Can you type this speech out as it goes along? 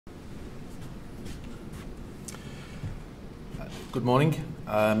Good morning.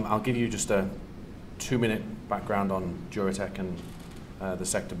 I'll give you just a 2-minute background on Juratek and the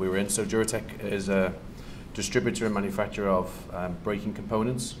sector we were in. So Juratek is a distributor and manufacturer of braking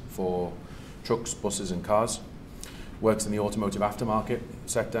components for trucks, buses and cars. Works in the automotive aftermarket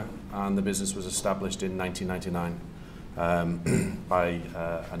sector, and the business was established in 1999 by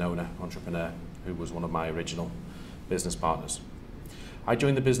an owner, entrepreneur, who was one of my original business partners. I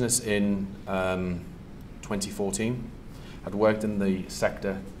joined the business in 2014. I'd worked in the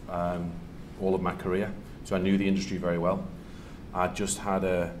sector all of my career, so I knew the industry very well. I'd just had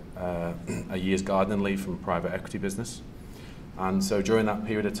a year's gardening leave from private equity business, and so during that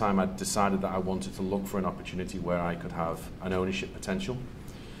period of time I decided that I wanted to look for an opportunity where I could have an ownership potential.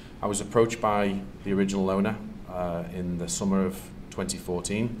 I was approached by the original owner in the summer of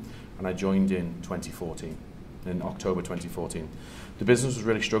 2014, and I joined in 2014, in October 2014. The business was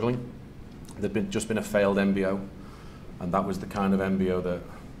really struggling. There'd just been a failed MBO, and that was the kind of MBO that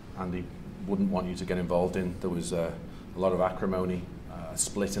Andy wouldn't want you to get involved in. There was a lot of acrimony, a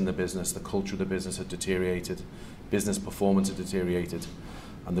split in the business, the culture of the business had deteriorated, business performance had deteriorated,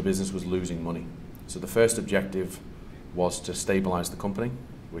 and the business was losing money. So the first objective was to stabilize the company,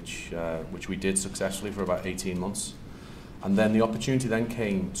 which we did successfully for about 18 months. And then the opportunity then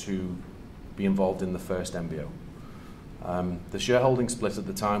came to be involved in the first MBO. The shareholding split at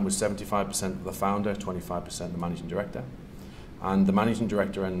the time was 75% of the founder, 25% the managing director. And the managing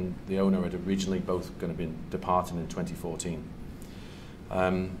director and the owner had originally both going to be departing in 2014.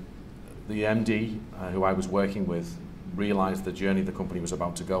 The MD, who I was working with, realized the journey the company was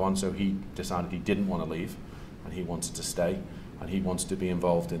about to go on, so he decided he didn't want to leave, and he wanted to stay, and he wanted to be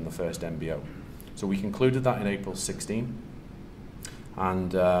involved in the first MBO. So we concluded that in April 16.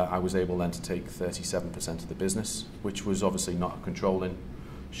 And I was able then to take 37% of the business, which was obviously not a controlling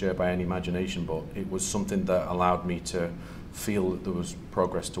share by any imagination, but it was something that allowed me to feel that there was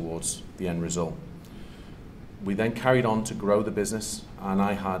progress towards the end result. We then carried on to grow the business, and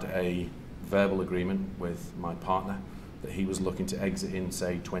I had a verbal agreement with my partner that he was looking to exit in,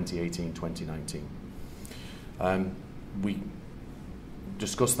 say, 2018, 2019. We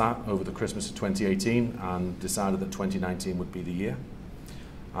discussed that over the Christmas of 2018 and decided that 2019 would be the year.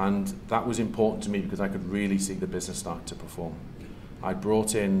 And that was important to me because I could really see the business start to perform. I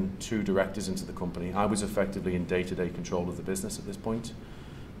brought in 2 directors into the company. I was effectively in day-to-day control of the business at this point.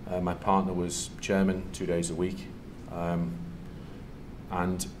 My partner was chairman 2 days a week.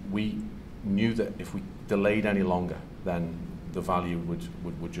 And we knew that if we delayed any longer, then the value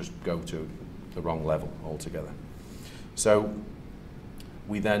would just go to the wrong level altogether. So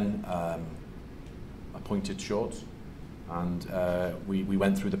we then appointed Shorts, and we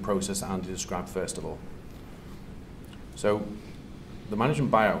went through the process that Andy described first of all. So the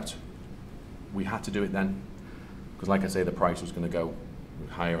management buyout, we had to do it then, because like I say, the price was going to go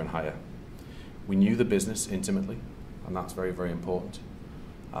higher and higher. We knew the business intimately, and that's very, very important.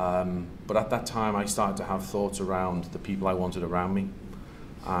 But at that time, I started to have thoughts around the people I wanted around me,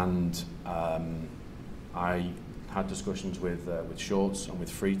 and I had discussions with Shorts and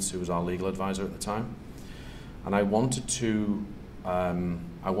with Frietz, who was our legal advisor at the time. And I wanted to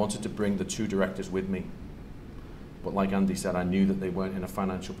bring the 2 directors with me, but like Andy said, I knew that they weren't in a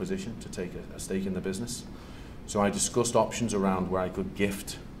financial position to take a stake in the business. So I discussed options around where I could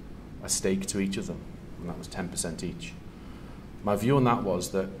gift a stake to each of them, and that was 10% each. My view on that was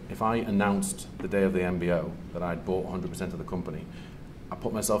that if I announced the day of the MBO that I'd bought 100% of the company, I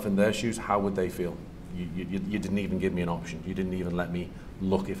put myself in their shoes, how would they feel? You didn't even give me an option. You didn't even let me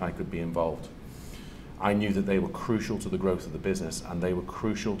look if I could be involved. I knew that they were crucial to the growth of the business, and they were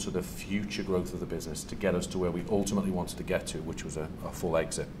crucial to the future growth of the business to get us to where we ultimately wanted to get to, which was a full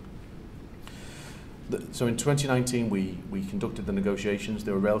exit. So in 2019, we conducted the negotiations.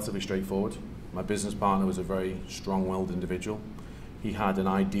 They were relatively straightforward. My business partner was a very strong-willed individual. He had an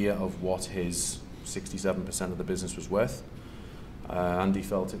idea of what his 67% of the business was worth. Andy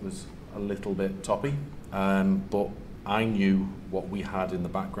felt it was a little bit toppy, but I knew what we had in the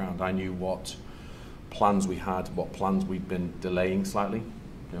background. I knew what plans we had, what plans we'd been delaying slightly,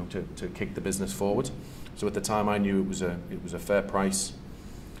 to kick the business forward. So at the time, I knew it was a fair price.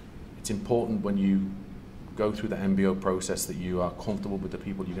 It's important when you go through the MBO process that you are comfortable with the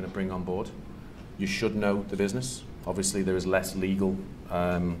people you're going to bring on board. You should know the business. Obviously, there is less legal,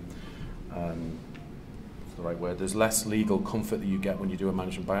 what's the right word? There's less legal comfort that you get when you do a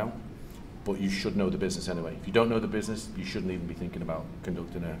management buyout, but you should know the business anyway. If you don't know the business, you shouldn't even be thinking about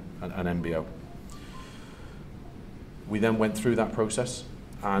conducting an MBO. We then went through that process,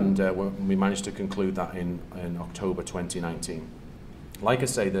 and we managed to conclude that in October 2019. Like I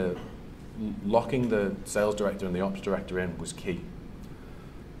say, the locking the sales director and the ops director in was key.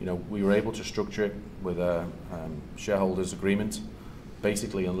 You know, we were able to structure it with a shareholders agreement.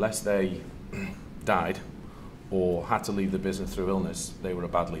 Basically, unless they died or had to leave the business through illness, they were a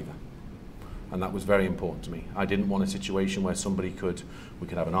bad leaver. And that was very important to me. I didn't want a situation where we could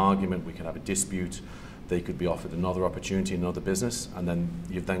have an argument, we could have a dispute, they could be offered another opportunity in another business, and then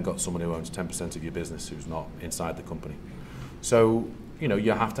you've then got someone who owns 10% of your business who's not inside the company. So, you know,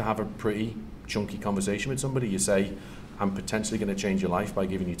 you have to have a pretty chunky conversation with somebody. You say, I'm potentially going to change your life by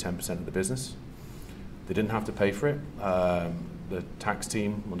giving you 10% of the business. They didn't have to pay for it. The tax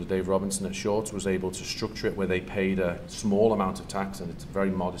team under Dave Robinson at Shorts was able to structure it where they paid a small amount of tax, and it's a very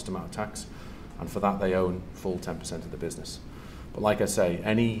modest amount of tax, and for that they own full 10% of the business. But like I say,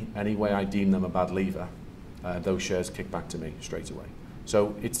 any way I deem them a bad leaver, those shares kick back to me straight away.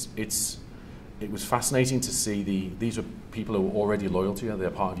 So it was fascinating to see these are people who are already loyal to you, they're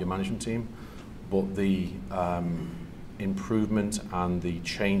part of your management team, but the improvement and the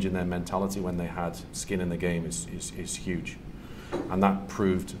change in their mentality when they had skin in the game is huge. And that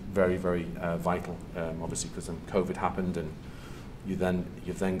proved very, very vital, obviously, because then COVID happened, and you've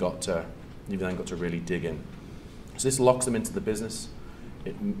then got to really dig in. So this locks them into the business.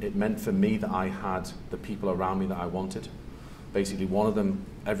 It meant for me that I had the people around me that I wanted. Basically, one of them,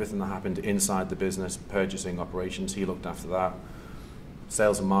 everything that happened inside the business, purchasing, operations, he looked after that.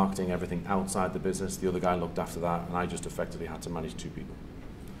 Sales and marketing, everything outside the business, the other guy looked after that, and I just effectively had to manage 2 people.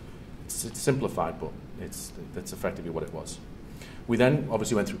 It's simplified, but that's effectively what it was. We then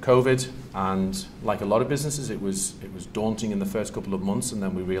obviously went through COVID, and like a lot of businesses, it was daunting in the first couple of months, and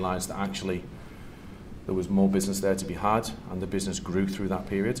then we realized that actually there was more business there to be had, and the business grew through that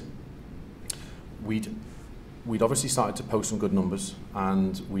period. We'd obviously started to post some good numbers,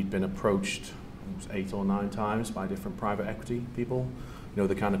 and we'd been approached 8 or 9 times by different private equity people. You know,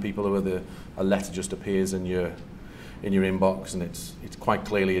 the kind of people who are a letter just appears in your inbox, and it's quite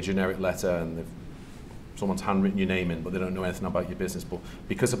clearly a generic letter, and someone's handwritten your name in, but they don't know anything about your business. But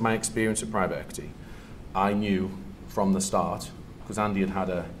because of my experience with private equity, I knew from the start, because Andy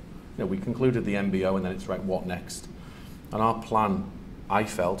had we concluded the MBO, and then it's right, what next? And our plan, I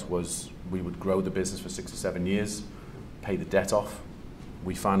felt, was we would grow the business for 6 or 7 years, pay the debt off.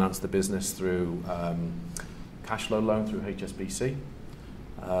 We financed the business through cash flow loan through HSBC.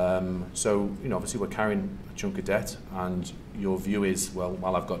 So, you know, obviously we're carrying a chunk of debt, and your view is, well,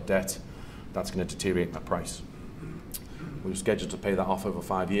 while I've got debt, that's going to deteriorate my price. We were scheduled to pay that off over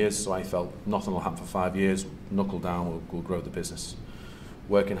 5 years, so I felt nothing will happen for 5 years, knuckle down, we'll grow the business.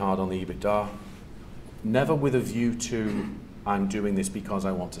 Working hard on the EBITDA, never with a view to, I'm doing this because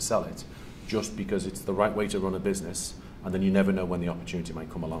I want to sell it, just because it's the right way to run a business, and then you never know when the opportunity might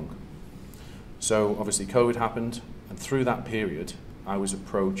come along. So obviously COVID happened, and through that period, I was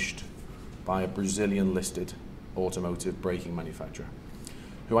approached by a Brazilian listed automotive braking manufacturer,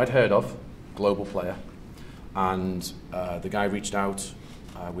 who I'd heard of, global player, and the guy reached out,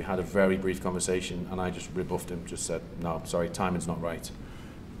 we had a very brief conversation, and I just rebuffed him, just said, no, I'm sorry, timing's not right.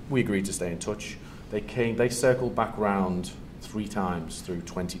 We agreed to stay in touch. They circled back round 3 times through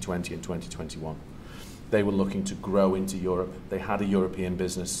 2020 and 2021. They were looking to grow into Europe. They had a European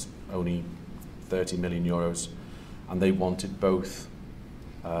business, only 30 million euros, and they wanted both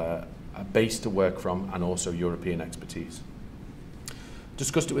a base to work from and also European expertise.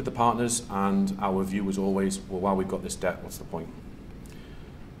 Discussed it with the partners, and our view was always, well, while we've got this debt, what's the point?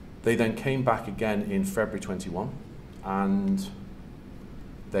 They then came back again in February 21, and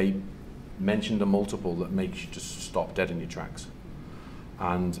they mentioned a multiple that makes you just stop dead in your tracks.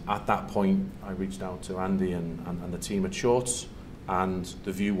 And at that point, I reached out to Andy and the team at Shorts, and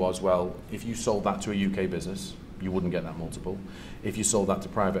the view was, well, if you sold that to a UK business, you wouldn't get that multiple. If you sold that to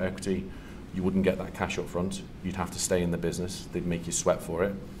private equity, you wouldn't get that cash up front. You'd have to stay in the business. They'd make you sweat for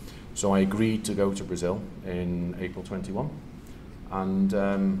it. So I agreed to go to Brazil in April 21, and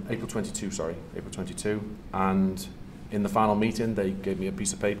April 22, and in the final meeting, they gave me a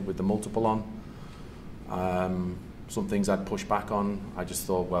piece of paper with the multiple on. Some things I'd push back on. I just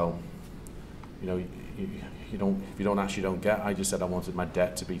thought, well, you know, if you don't ask, you don't get. I just said I wanted my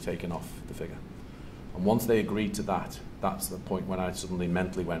debt to be taken off the figure. And once they agreed to that, that's the point when I suddenly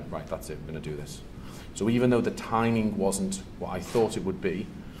mentally went, right, that's it, we're going to do this. So even though the timing wasn't what I thought it would be,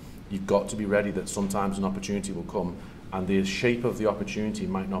 you've got to be ready that sometimes an opportunity will come, and the shape of the opportunity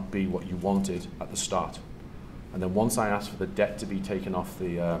might not be what you wanted at the start. And then once I asked for the debt to be taken off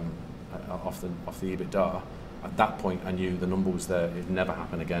the EBITDA, at that point I knew the number was there. It'd never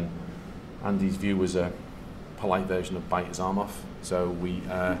happen again. Andy's view was a polite version of bite his arm off. So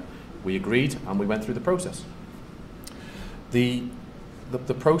we agreed, and we went through the process. The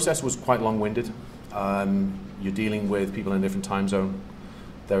The process was quite long-winded. You're dealing with people in a different time zone.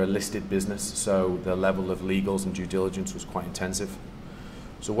 They're a listed business, so the level of legals and due diligence was quite intensive.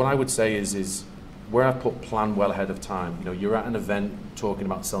 So what I would say is where I put plan well ahead of time. You know, you're at an event talking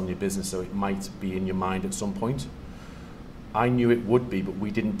about selling your business, so it might be in your mind at some point. I knew it would be, but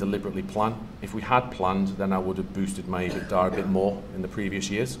we didn't deliberately plan. If we had planned, then I would have boosted my EBITDA a bit more in the previous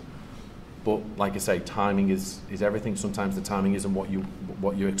years. But like I say, timing is everything. Sometimes the timing isn't what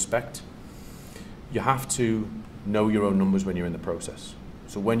you expect. You have to know your own numbers when you're in the process.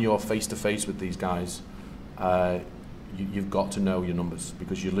 So when you're face to face with these guys, you've got to know your numbers,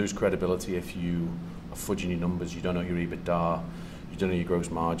 because you lose credibility if you are fudging your numbers. You don't know your EBITDA, you don't know your gross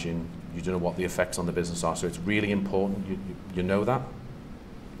margin, you don't know what the effects on the business are. So it's really important you know that.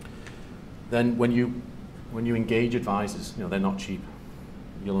 Then when you engage advisors, you know, they're not cheap.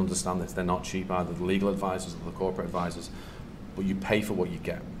 You'll understand this. They're not cheap, either the legal advisors or the corporate advisors, but you pay for what you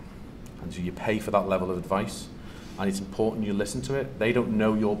get. And so you pay for that level of advice, and it's important you listen to it. They don't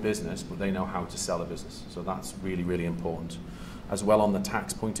know your business, but they know how to sell a business. So that's really, really important. As well, on the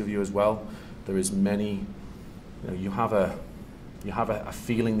tax point of view as well, there is many, you have a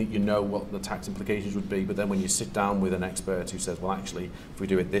feeling that you know what the tax implications would be, but then when you sit down with an expert who says, well, actually, if we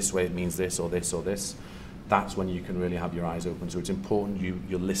do it this way, it means this or this or this, that's when you can really have your eyes open. So it's important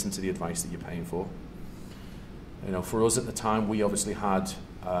you listen to the advice that you're paying for. You know, for us at the time, we obviously had,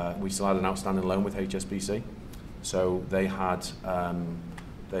 we still had an outstanding loan with HSBC. So they had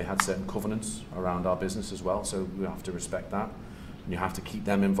certain covenants around our business as well. So we have to respect that. And you have to keep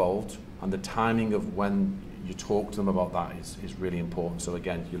them involved. And the timing of when you talk to them about that is really important. So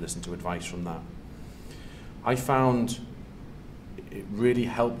again, you listen to advice from that. I found it really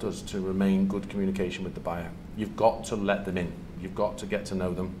helped us to remain good communication with the buyer. You've got to let them in. You've got to get to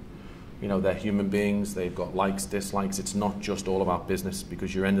know them. You know, they're human beings. They've got likes, dislikes. It's not just all about business,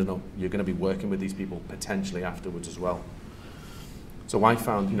 because you're going to be working with these people potentially afterwards as well. So I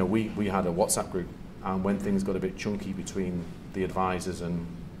found, you know, we had a WhatsApp group, and when things got a bit chunky between the advisors and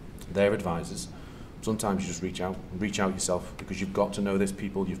their advisors, sometimes you just reach out yourself, because you've got to know these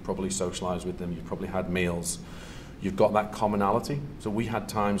people. You've probably socialized with them. You've probably had meals. You've got that commonality. So we had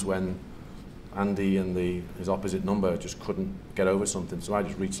times when Andy and his opposite number just couldn't get over something. So I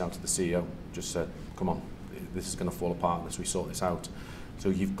just reached out to the CEO, just said, come on, this is going to fall apart unless we sort this out. So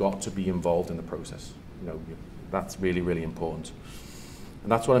you've got to be involved in the process. You know, that's really, really important.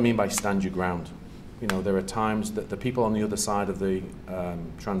 And that's what I mean by stand your ground. You know, there are times that the people on the other side of the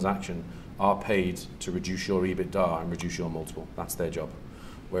transaction are paid to reduce your EBITDA and reduce your multiple. That's their job.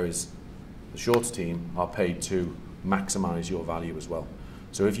 Whereas the shorts team are paid to maximize your value as well.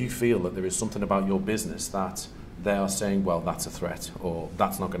 So if you feel that there is something about your business that they are saying, well, that's a threat, or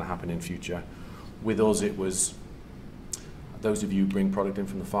that's not going to happen in future. With us, it was, those of you who bring product in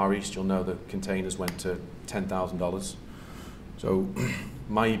from the Far East, you'll know that containers went to $10,000. So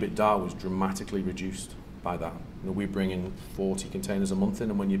my EBITDA was dramatically reduced by that. You know, we bring in 40 containers a month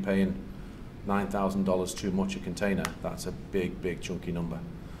in, and when you're paying $9,000 too much a container, that's a big, big chunky number.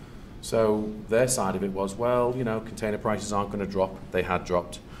 So their side of it was, well, you know, container prices aren't going to drop. They had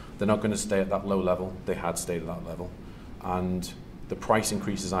dropped. They're not going to stay at that low level. They had stayed at that level. And the price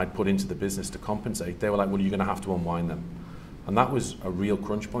increases I'd put into the business to compensate, they were like, well, you're going to have to unwind them. And that was a real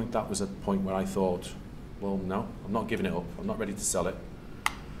crunch point. That was a point where I thought, well, no, I'm not giving it up. I'm not ready to sell it.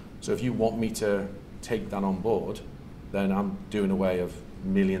 So if you want me to take that on board, then I'm doing away of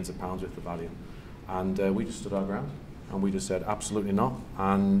millions of pounds worth of value. And we just stood our ground. And we just said, absolutely not.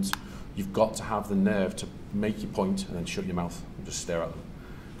 And you've got to have the nerve to make your point and then shut your mouth and just stare at them.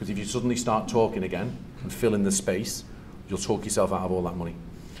 Because if you suddenly start talking again and fill in the space, you'll talk yourself out of all that money.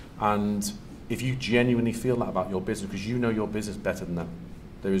 And if you genuinely feel that about your business, because you know your business better than them,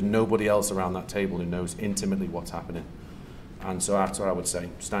 there is nobody else around that table who knows intimately what's happening. And so that's what I would say,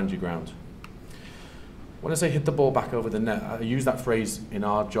 stand your ground. When I say hit the ball back over the net, I use that phrase in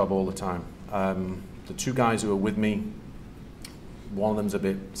our job all the time. The two guys who are with me, one of them's a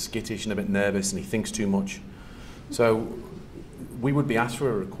bit skittish and a bit nervous, and he thinks too much. So we would be asked for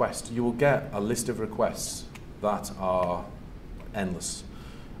a request. You will get a list of requests that are endless,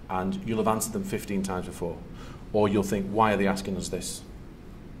 and you'll have answered them 15 times before. Or you'll think, why are they asking us this?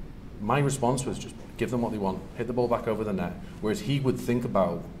 My response was just give them what they want, hit the ball back over the net. Whereas he would think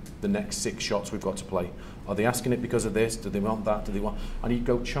about the next 6 shots we've got to play. Are they asking it because of this? Do they want that? Do they want? And he'd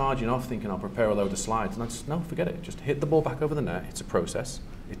go charging off thinking, I'll prepare a load of slides. And I just, no, forget it. Just hit the ball back over the net. It's a process.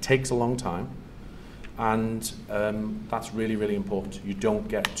 It takes a long time. And that's really, really important. You don't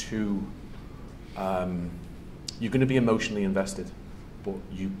get too, you're going to be emotionally invested, but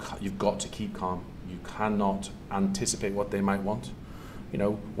you've got to keep calm. You cannot anticipate what they might want. You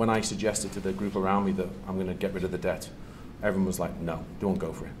know, when I suggested to the group around me that I'm going to get rid of the debt, everyone was like, no, don't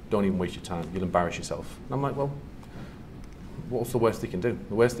go for it. Don't even waste your time. You'll embarrass yourself. And I'm like, well, what's the worst they can do?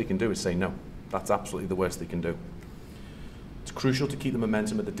 The worst they can do is say no. That's absolutely the worst they can do. It's crucial to keep the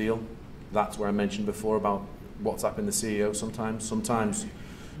momentum of the deal. That's where I mentioned before about WhatsApp and the CEO sometimes. Sometimes,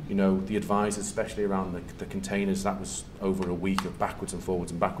 you know, the advisors, especially around the containers, that was over a week of backwards and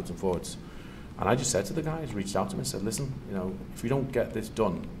forwards and backwards and forwards. And I just said to the guys, reached out to them and said, listen, you know, if we don't get this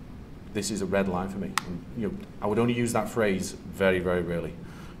done, this is a red line for me. And, you know, I would only use that phrase very, very rarely.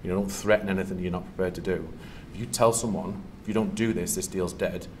 You know, don't threaten anything you're not prepared to do. If you tell someone, if you don't do this, this deal's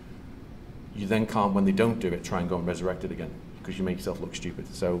dead, you then can't, when they don't do it, try and go and resurrect it again, because you make yourself look stupid.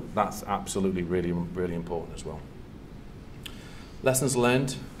 So that's absolutely really, really important as well. Lessons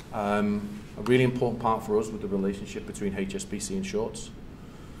learned. A really important part for us with the relationship between HSBC and Shorts.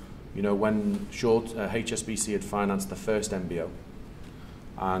 You know, when HSBC had financed the first MBO,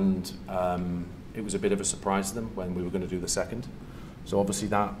 and it was a bit of a surprise to them when we were going to do the second. So obviously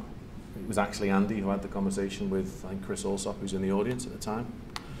it was actually Andy who had the conversation with, I think, Chris Alsop, who's in the audience at the time,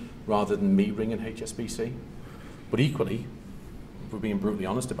 rather than me ringing HSBC. But equally, if we're being brutally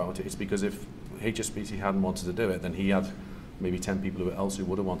honest about it, it's because if HSBC hadn't wanted to do it, then he had maybe 10 people else who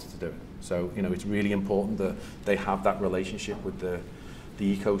would have wanted to do it. So, you know, it's really important that they have that relationship with the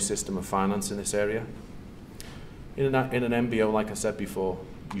ecosystem of finance in this area. In an MBO, like I said before,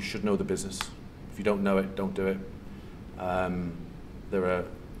 you should know the business. If you don't know it, don't do it. There are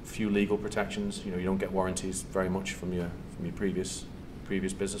few legal protections. You know, you don't get warranties very much from your previous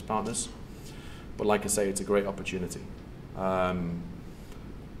business partners. But like I say, it's a great opportunity.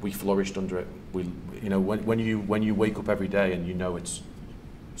 We flourished under it. You know, when you wake up every day and you know it's,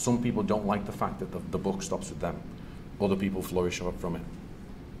 some people don't like the fact that the buck stops with them. Other people flourish from it,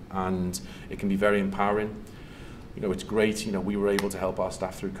 and it can be very empowering. You know, it's great. You know, we were able to help our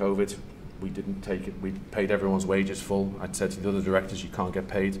staff through COVID. We didn't take it. We paid everyone's wages full. I'd said to the other directors, you can't get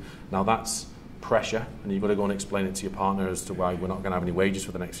paid. Now that's pressure, and you've got to go and explain it to your partner as to why we're not going to have any wages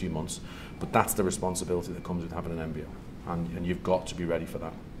for the next few months. But that's the responsibility that comes with having an MBO, and you've got to be ready for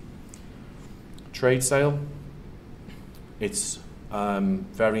that. Trade sale, it's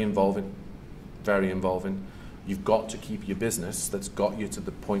very involving, very involving. You've got to keep your business that's got you to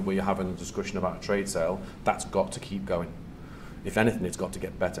the point where you're having a discussion about a trade sale, that's got to keep going. If anything, it's got to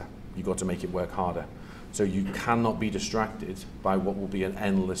get better. You've got to make it work harder. So you cannot be distracted by what will be an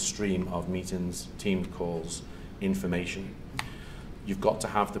endless stream of meetings, team calls, information. You've got to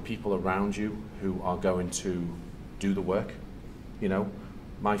have the people around you who are going to do the work. You know,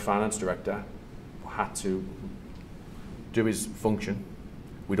 my finance director had to do his function.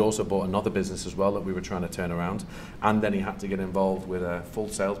 We'd also bought another business as well that we were trying to turn around, and then he had to get involved with a full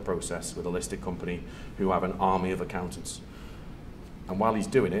sales process with a listed company who have an army of accountants. And while he's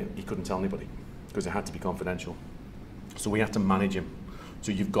doing it, he couldn't tell anybody because it had to be confidential. So we had to manage him.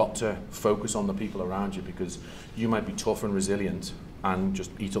 So you've got to focus on the people around you, because you might be tough and resilient and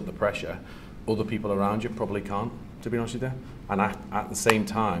just eat up the pressure. Other people around you probably can't, to be honest with you. And at the same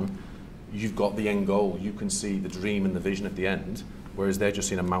time, you've got the end goal. You can see the dream and the vision at the end, whereas they're just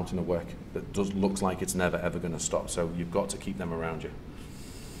seeing a mountain of work that looks like it's never ever going to stop. So you've got to keep them around you.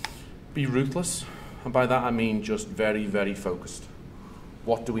 Be ruthless, and by that I mean just very, very focused.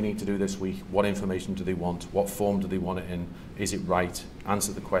 What do we need to do this week? What information do they want? What form do they want it in? Is it right?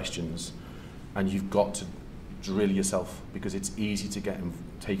 Answer the questions. And you've got to drill yourself, because it's easy to get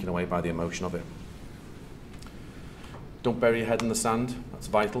taken away by the emotion of it. Don't bury your head in the sand. That's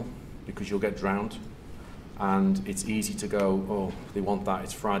vital, because you'll get drowned. And it's easy to go, oh, they want that,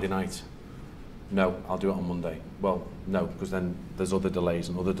 it's Friday night. No, I'll do it on Monday. Well, no, because then there's other delays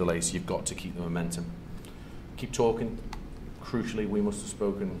and other delays, so you've got to keep the momentum. Keep talking. Crucially, we must have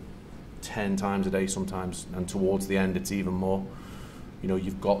spoken 10 times a day sometimes, and towards the end it's even more. You know,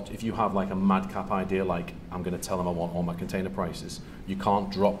 you've got, if you have like a madcap idea, like I'm going to tell them I want all my container prices, you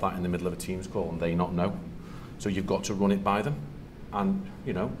can't drop that in the middle of a Teams call and they not know. So you've got to run it by them, and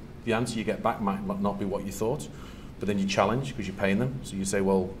you know, the answer you get back might not be what you thought, but then you challenge because you're paying them. So you say,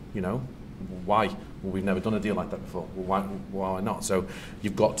 well, you know, why? Well, we've never done a deal like that before. Well, why not? So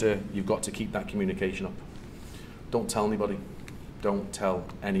you've got to keep that communication up. Don't tell anybody. Don't tell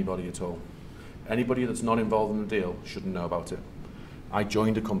anybody at all. Anybody that's not involved in the deal shouldn't know about it. I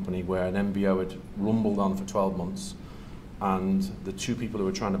joined a company where an MBO had rumbled on for 12 months, and the two people who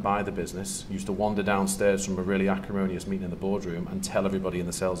were trying to buy the business used to wander downstairs from a really acrimonious meeting in the boardroom and tell everybody in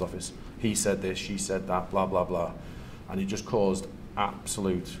the sales office, he said this, she said that, blah, blah, blah. And it just caused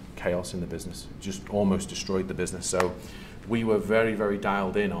absolute chaos in the business. It just almost destroyed the business. So we were very, very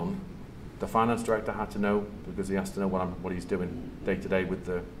dialed in on The finance director had to know, because he has to know what he's doing day to day with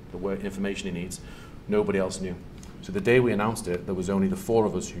the work information he needs. Nobody else knew. So the day we announced it, there was only the 4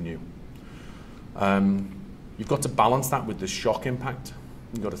 of us who knew. You've got to balance that with the shock impact.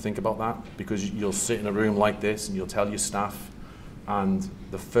 You've got to think about that, because you'll sit in a room like this and you'll tell your staff, and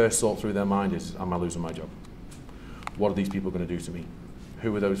the first thought through their mind is, am I losing my job? What are these people going to do to me?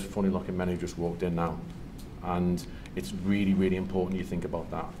 Who are those funny looking men who just walked in now? And it's really, really important you think about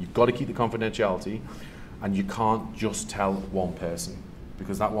that. You've got to keep the confidentiality, and you can't just tell one person,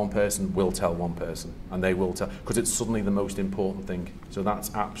 because that one person will tell one person, and they will tell, because it's suddenly the most important thing. So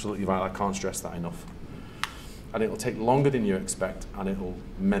that's absolutely right. I can't stress that enough. And it'll take longer than you expect, and it'll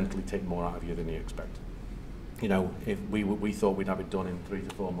mentally take more out of you than you expect. You know, if we thought we'd have it done in 3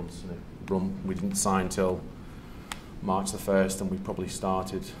 to 4 months, and we didn't sign till March the 1st, and we probably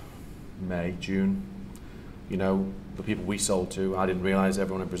started May, June. You know, the people we sold to, I didn't realise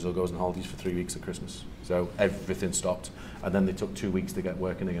everyone in Brazil goes on holidays for 3 weeks at Christmas. So everything stopped. And then they took 2 weeks to get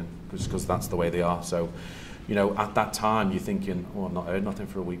working again, because that's the way they are. So, you know, at that time, you're thinking, oh, I've not heard nothing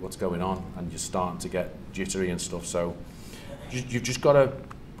for a week, what's going on? And you're starting to get jittery and stuff. So you've just got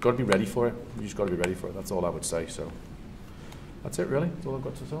to be ready for it. You just got to be ready for it. That's all I would say. So that's it, really. That's all I've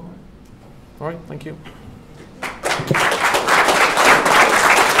got to say. All right, thank you.